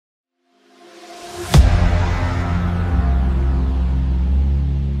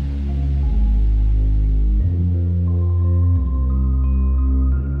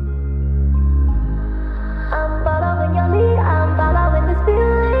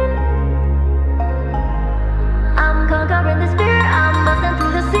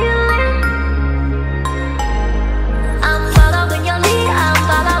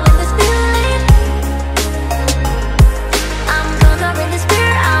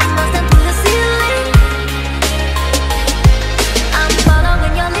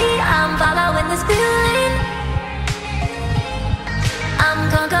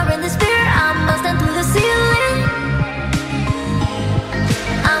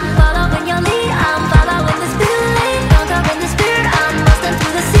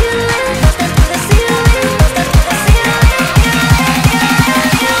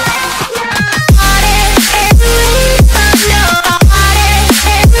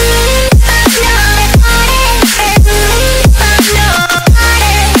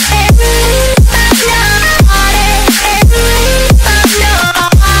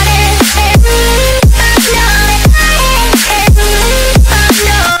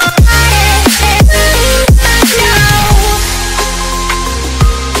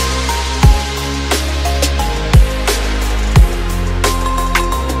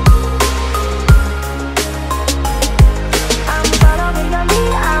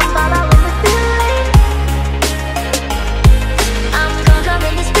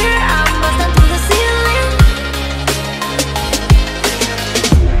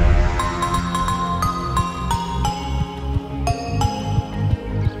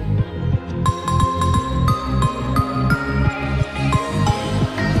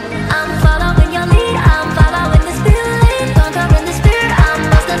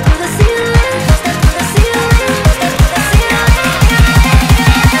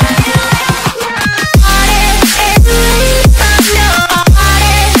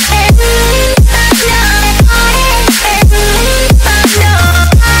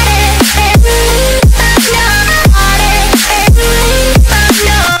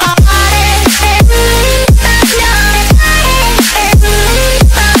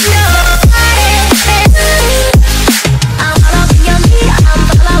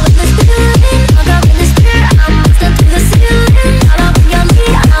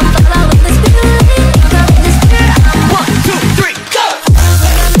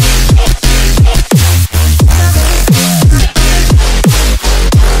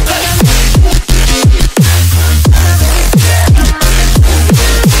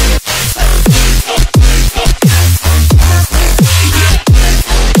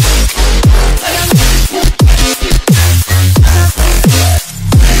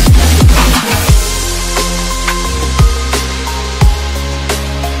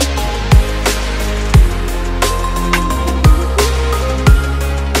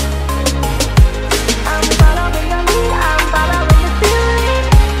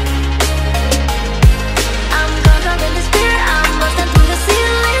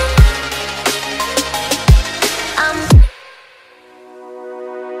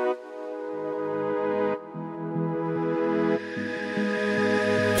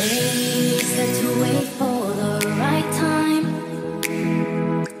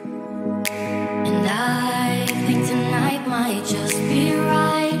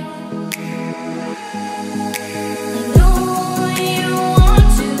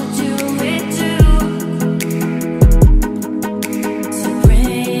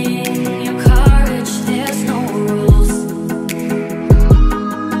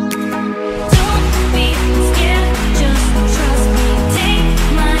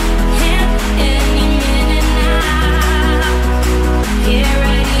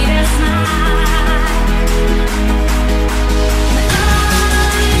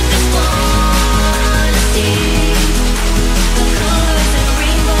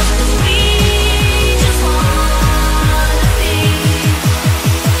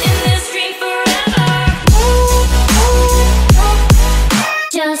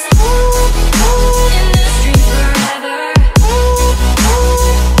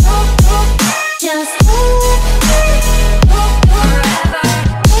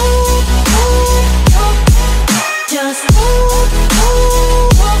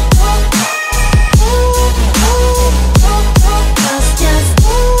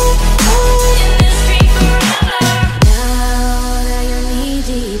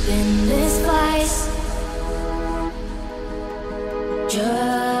deep in this vice.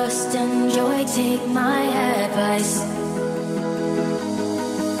 Just enjoy, take my advice.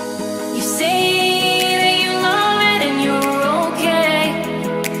 You say that you love it and you're okay,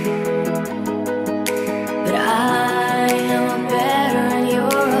 but I know better and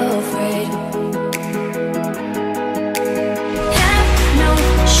you're afraid. Have no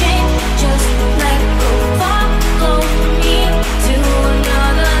shame, just let go, follow me to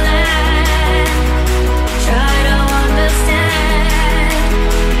another land. Try to understand,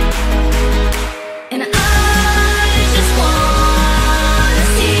 and I just wanna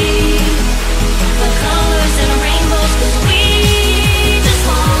see the colors and rainbows, 'cause we just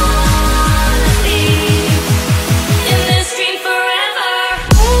wanna be in this dream forever.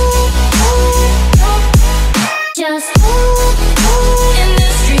 Just in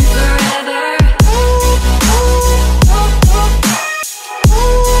this dream forever.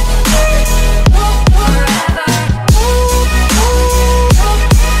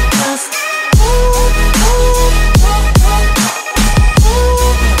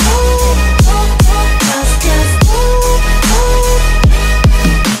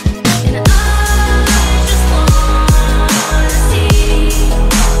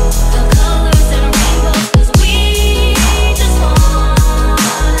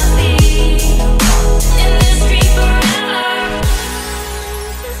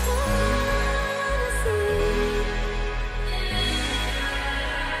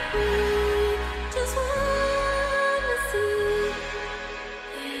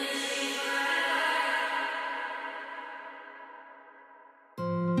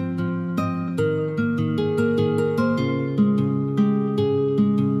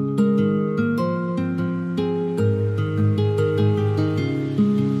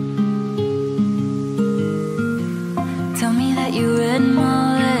 Tell me that you read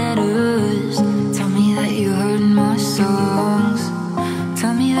my letters. Tell me that you heard my songs.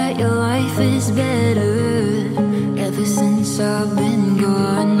 Tell me that your life is better ever since I've been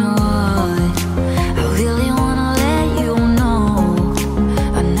gone. I really wanna let you know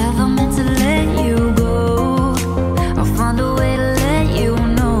I never meant to let you go. I'll find a way to let you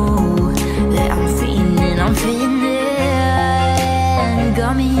know that I'm feeling.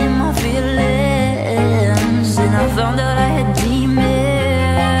 Got me in my feelings, and I found out I had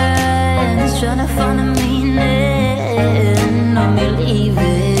demons, trying to find a meaning of me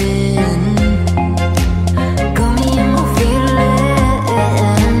leaving. Got me in my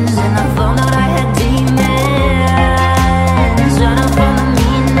feelings, and I found out I had demons, trying to find a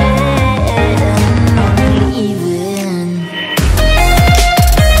meaning of me leaving.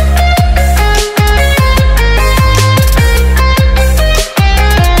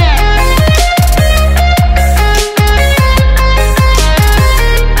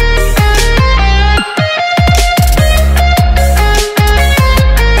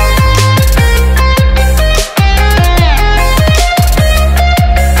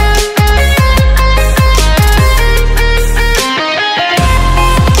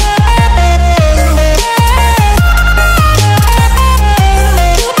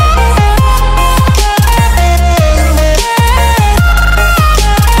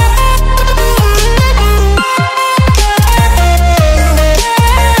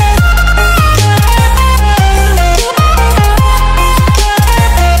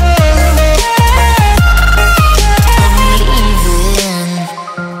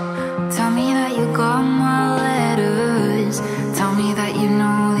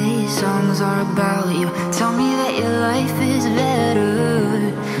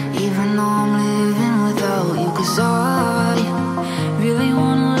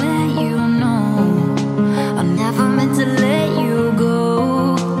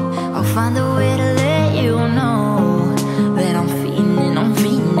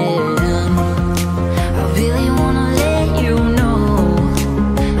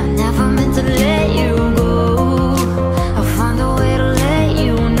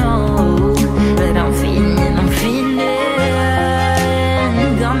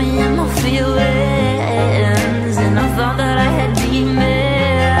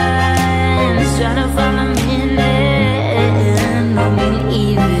 Trying to find a meaning of me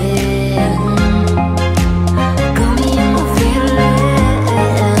leaving.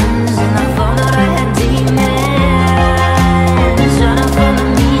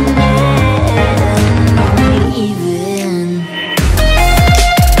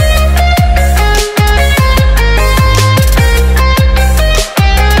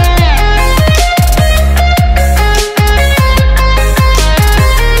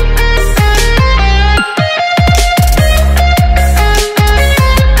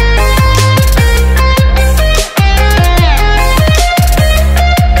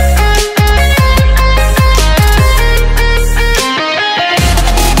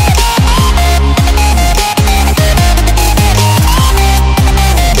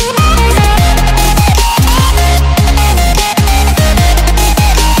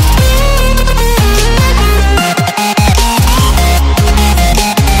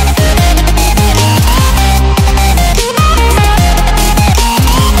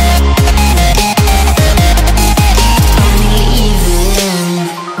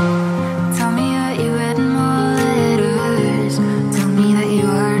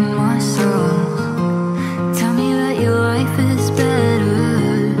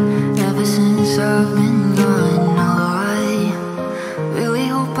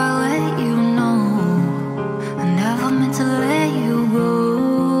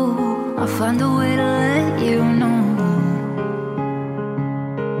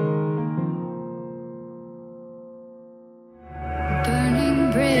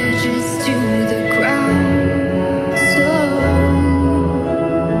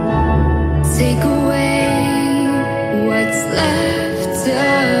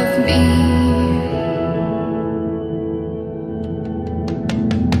 me.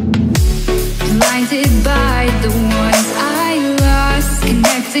 Blinded by the ones I lost,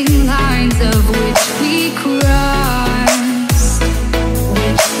 connecting